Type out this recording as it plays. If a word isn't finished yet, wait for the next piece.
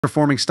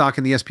Performing stock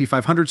in the SP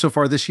 500 so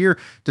far this year,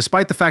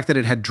 despite the fact that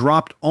it had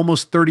dropped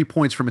almost 30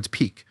 points from its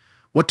peak.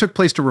 What took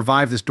place to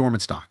revive this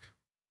dormant stock?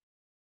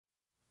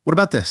 What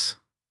about this?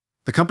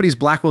 The company's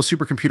Blackwell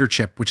supercomputer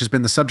chip, which has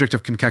been the subject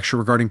of conjecture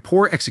regarding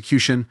poor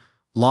execution,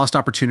 lost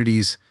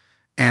opportunities,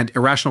 and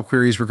irrational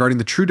queries regarding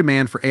the true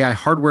demand for AI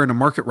hardware in a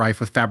market rife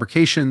with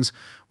fabrications,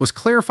 was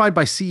clarified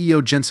by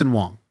CEO Jensen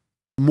Huang.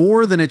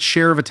 More than its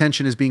share of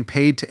attention is being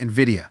paid to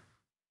Nvidia.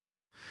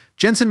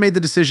 Jensen made the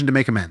decision to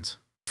make amends.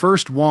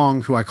 First,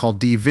 Huang, who I call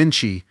Da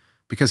Vinci,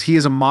 because he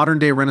is a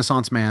modern-day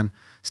Renaissance man,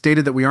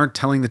 stated that we aren't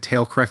telling the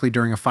tale correctly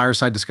during a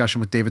fireside discussion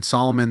with David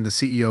Solomon, the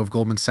CEO of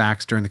Goldman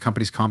Sachs, during the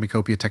company's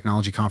Comicopia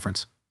Technology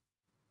Conference.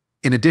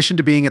 In addition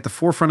to being at the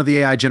forefront of the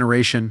AI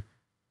generation,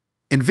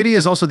 Nvidia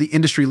is also the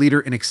industry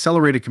leader in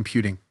accelerated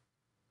computing,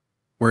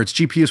 where its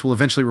GPUs will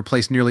eventually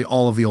replace nearly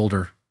all of the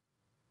older,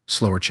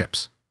 slower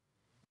chips.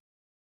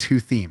 Two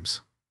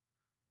themes.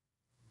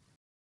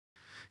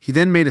 He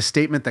then made a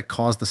statement that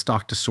caused the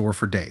stock to soar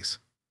for days.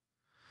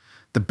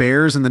 The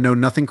bears and the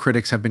know-nothing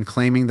critics have been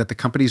claiming that the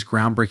company's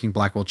groundbreaking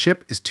Blackwell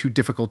chip is too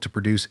difficult to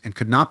produce and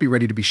could not be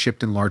ready to be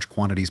shipped in large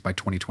quantities by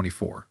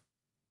 2024.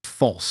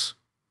 False.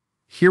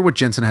 Hear what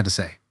Jensen had to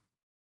say.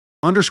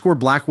 Underscore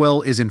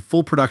Blackwell is in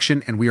full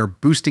production and we are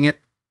boosting it.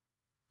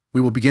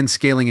 We will begin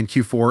scaling in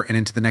Q4 and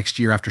into the next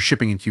year after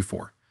shipping in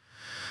Q4.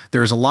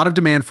 There is a lot of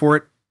demand for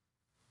it,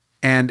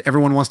 and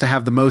everyone wants to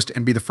have the most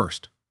and be the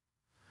first.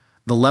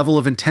 The level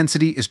of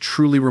intensity is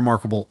truly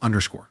remarkable,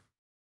 underscore.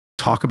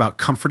 Talk about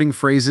comforting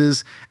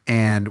phrases,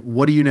 and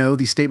what do you know,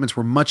 these statements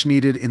were much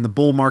needed in the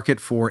bull market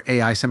for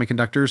AI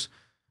semiconductors.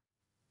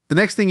 The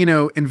next thing you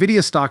know,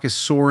 Nvidia stock is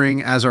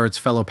soaring, as are its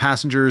fellow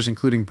passengers,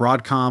 including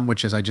Broadcom,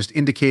 which, as I just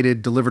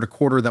indicated, delivered a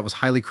quarter that was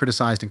highly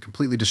criticized and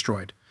completely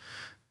destroyed.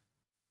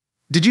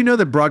 Did you know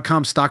that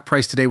Broadcom's stock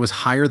price today was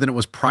higher than it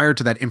was prior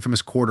to that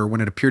infamous quarter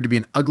when it appeared to be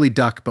an ugly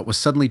duck but was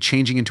suddenly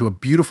changing into a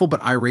beautiful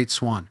but irate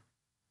swan?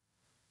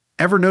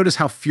 Ever notice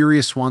how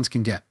furious swans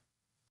can get?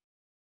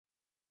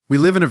 We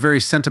live in a very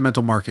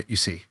sentimental market, you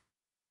see.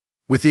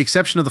 With the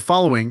exception of the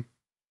following,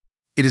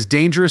 it is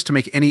dangerous to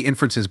make any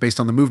inferences based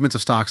on the movements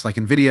of stocks like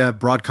Nvidia,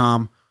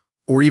 Broadcom,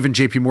 or even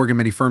JP Morgan.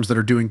 Many firms that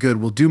are doing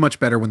good will do much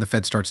better when the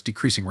Fed starts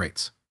decreasing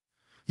rates.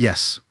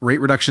 Yes, rate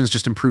reductions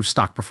just improve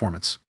stock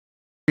performance.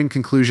 In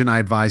conclusion, I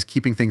advise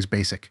keeping things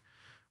basic.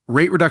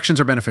 Rate reductions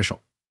are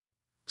beneficial.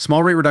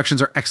 Small rate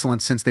reductions are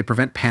excellent since they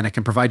prevent panic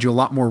and provide you a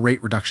lot more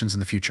rate reductions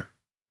in the future.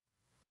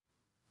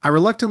 I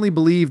reluctantly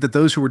believe that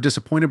those who were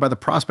disappointed by the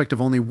prospect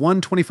of only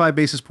one 25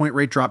 basis point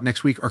rate drop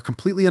next week are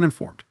completely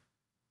uninformed.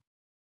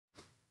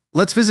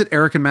 Let's visit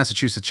Eric in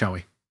Massachusetts, shall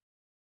we?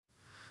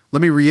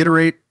 Let me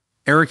reiterate,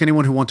 Eric,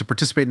 anyone who wants to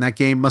participate in that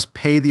game must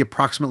pay the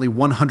approximately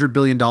 $100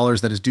 billion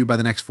that is due by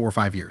the next 4 or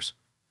 5 years.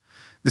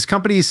 This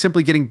company is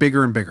simply getting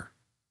bigger and bigger.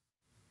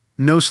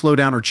 No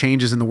slowdown or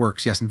changes in the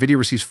works. Yes, Nvidia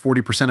receives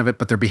 40% of it,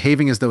 but they're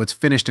behaving as though it's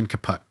finished and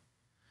kaput.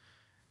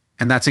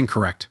 And that's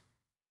incorrect,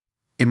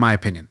 in my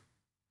opinion.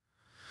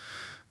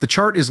 The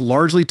chart is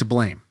largely to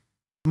blame.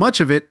 Much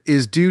of it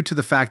is due to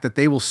the fact that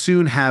they will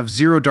soon have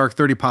zero dark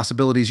 30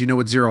 possibilities. You know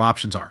what zero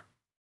options are.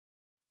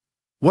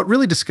 What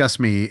really disgusts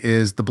me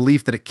is the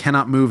belief that it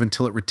cannot move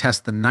until it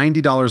retests the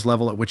 $90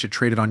 level at which it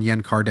traded on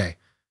Yen Car Day.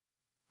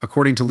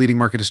 According to leading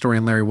market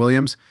historian Larry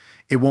Williams,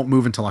 it won't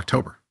move until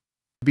October.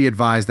 Be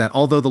advised that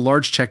although the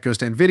large check goes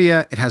to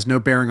Nvidia, it has no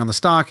bearing on the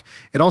stock.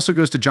 It also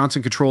goes to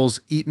Johnson Controls,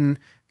 Eaton,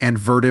 and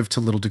Vertiv to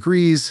little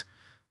degrees.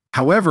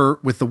 However,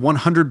 with the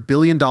 $100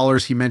 billion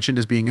he mentioned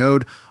as being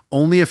owed,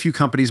 only a few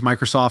companies,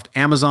 Microsoft,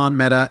 Amazon,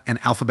 Meta, and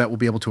Alphabet, will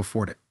be able to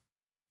afford it.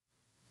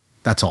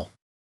 That's all.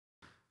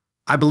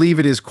 I believe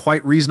it is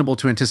quite reasonable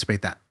to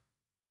anticipate that.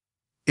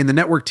 In the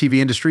network TV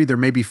industry, there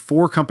may be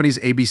 4 companies: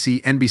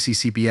 ABC,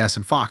 NBC, CBS,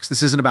 and Fox.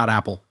 This isn't about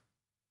Apple.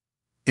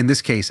 In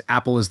this case,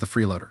 Apple is the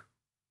freeloader.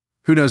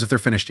 Who knows if they're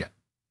finished yet?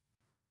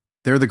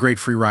 They're the great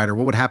free rider.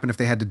 What would happen if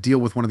they had to deal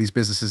with one of these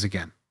businesses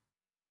again?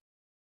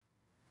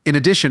 In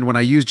addition, when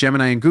I used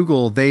Gemini and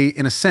Google, they,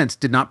 in a sense,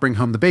 did not bring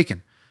home the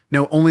bacon.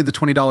 No, only the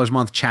 $20 a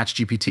month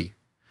ChatGPT.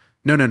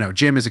 No.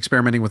 Jim is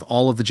experimenting with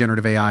all of the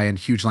generative AI and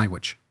huge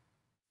language.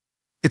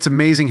 It's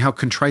amazing how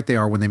contrite they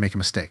are when they make a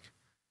mistake.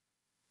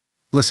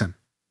 Listen,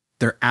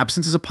 their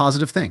absence is a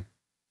positive thing.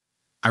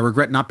 I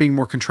regret not being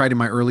more contrite in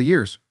my early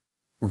years.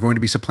 We're going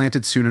to be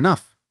supplanted soon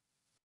enough.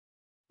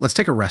 Let's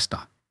take a rest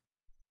stop.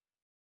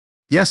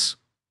 Yes,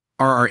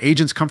 are our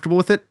agents comfortable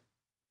with it?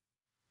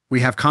 We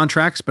have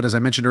contracts, but as I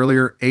mentioned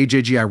earlier,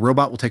 AJGI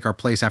Robot will take our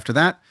place after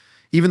that.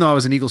 Even though I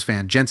was an Eagles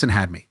fan, Jensen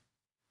had me.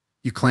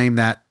 You claim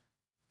that,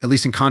 at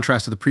least in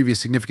contrast to the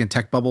previous significant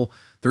tech bubble,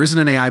 there isn't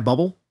an AI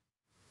bubble?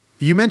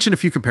 You mentioned a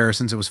few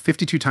comparisons. It was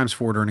 52 times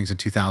forward earnings in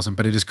 2000,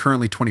 but it is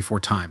currently 24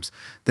 times.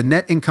 The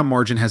net income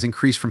margin has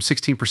increased from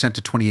 16%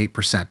 to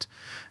 28%.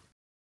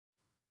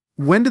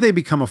 When do they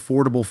become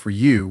affordable for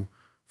you,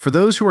 for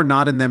those who are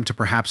not in them, to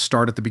perhaps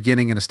start at the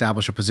beginning and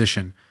establish a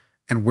position,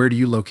 and where do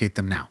you locate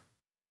them now?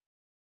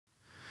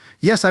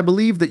 Yes, I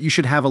believe that you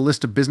should have a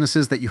list of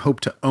businesses that you hope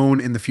to own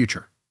in the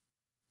future.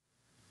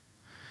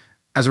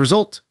 As a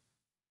result,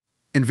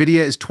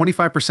 Nvidia is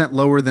 25%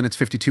 lower than its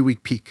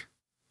 52-week peak.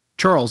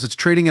 Charles, it's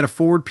trading at a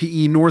forward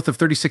PE north of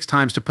 36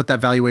 times to put that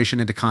valuation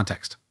into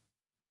context.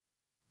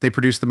 They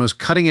produce the most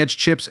cutting-edge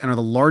chips and are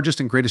the largest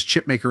and greatest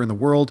chip maker in the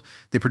world.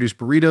 They produce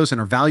burritos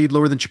and are valued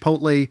lower than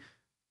Chipotle.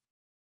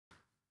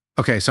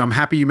 Okay, so I'm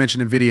happy you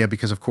mentioned Nvidia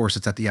because, of course,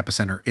 it's at the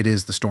epicenter. It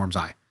is the storm's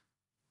eye.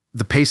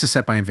 The pace is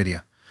set by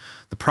Nvidia.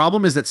 The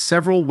problem is that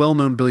several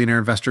well-known billionaire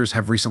investors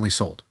have recently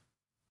sold.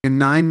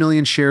 9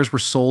 million shares were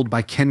sold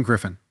by Ken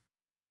Griffin.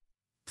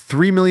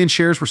 3 million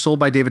shares were sold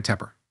by David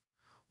Tepper.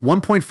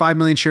 1.5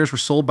 million shares were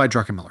sold by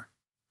Druckenmiller.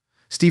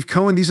 Steve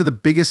Cohen, these are the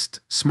biggest,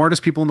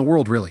 smartest people in the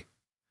world, really.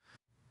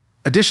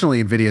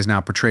 Additionally, Nvidia is now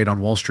portrayed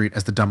on Wall Street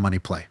as the dumb money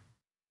play.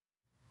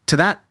 To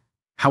that,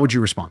 how would you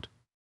respond?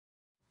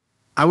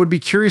 I would be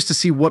curious to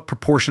see what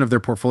proportion of their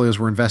portfolios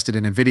were invested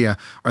in Nvidia.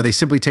 Are they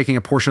simply taking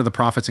a portion of the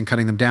profits and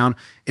cutting them down?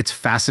 It's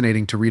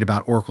fascinating to read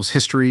about Oracle's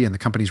history and the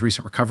company's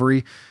recent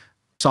recovery.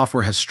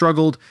 Software has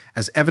struggled,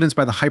 as evidenced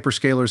by the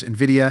hyperscalers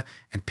Nvidia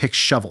and Pick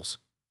shovels.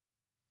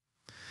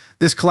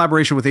 This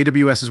collaboration with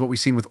AWS is what we've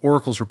seen with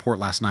Oracle's report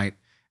last night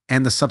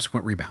and the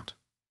subsequent rebound.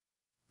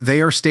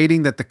 They are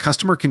stating that the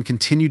customer can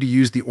continue to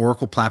use the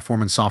Oracle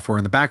platform and software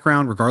in the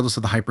background, regardless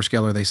of the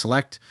hyperscaler they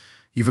select.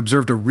 You've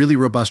observed a really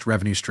robust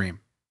revenue stream.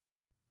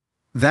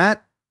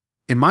 That,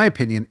 in my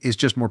opinion, is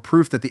just more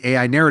proof that the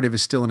AI narrative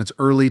is still in its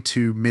early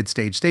to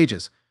mid-stage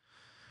stages.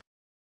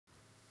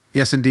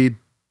 Yes, indeed.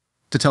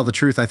 To tell the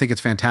truth, I think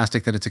it's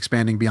fantastic that it's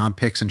expanding beyond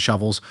picks and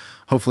shovels.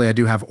 Hopefully, I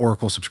do have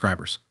Oracle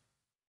subscribers.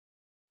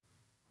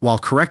 While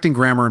correcting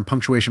grammar and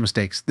punctuation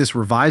mistakes, this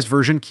revised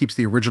version keeps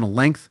the original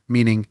length,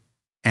 meaning,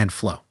 and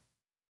flow.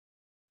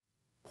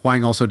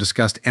 Huang also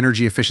discussed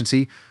energy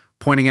efficiency,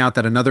 pointing out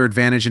that another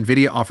advantage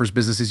Nvidia offers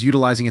businesses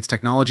utilizing its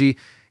technology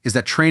is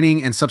that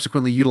training and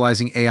subsequently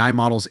utilizing AI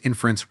models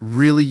inference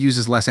really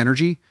uses less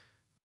energy.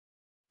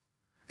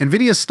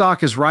 Nvidia's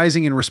stock is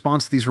rising in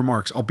response to these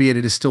remarks, albeit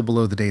it is still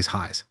below the day's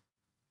highs.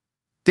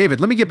 David,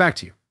 let me get back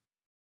to you.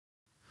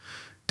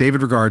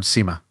 David regards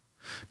SEMA.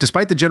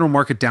 Despite the general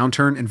market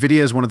downturn,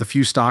 Nvidia is one of the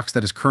few stocks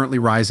that is currently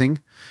rising,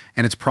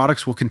 and its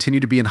products will continue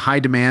to be in high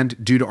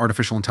demand due to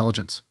artificial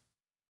intelligence.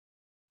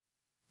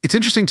 It's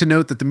interesting to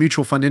note that the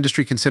mutual fund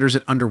industry considers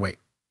it underweight.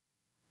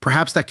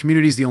 Perhaps that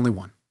community is the only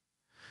one.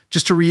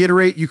 Just to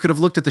reiterate, you could have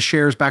looked at the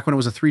shares back when it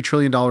was a $3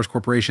 trillion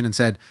corporation and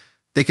said,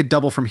 they could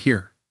double from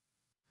here.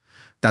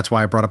 That's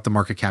why I brought up the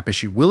market cap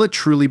issue. Will it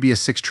truly be a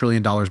 $6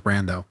 trillion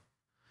brand, though?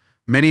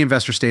 Many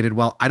investors stated,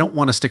 well, I don't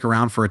want to stick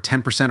around for a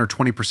 10% or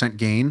 20%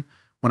 gain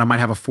when I might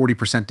have a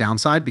 40%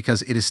 downside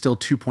because it is still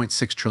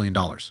 $2.6 trillion.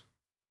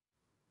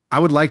 I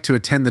would like to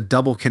attend the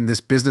double. Can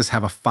this business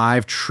have a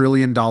 $5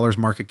 trillion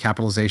market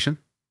capitalization?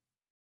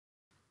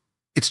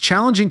 It's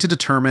challenging to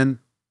determine.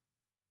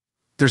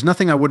 There's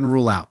nothing I wouldn't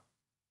rule out.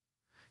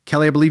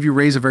 Kelly, I believe you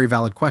raise a very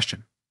valid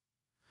question.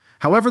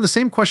 However, the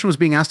same question was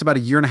being asked about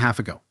a year and a half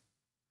ago,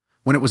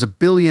 when it was $1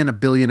 billion, $1.5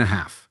 billion.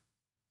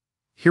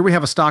 Here we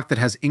have a stock that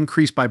has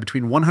increased by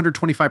between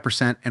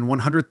 125% and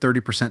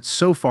 130%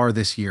 so far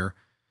this year,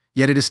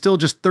 yet it is still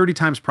just 30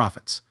 times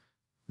profits.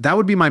 That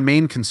would be my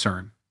main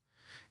concern.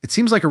 It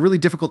seems like a really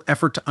difficult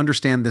effort to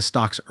understand this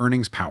stock's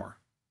earnings power.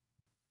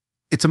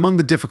 It's among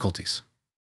the difficulties.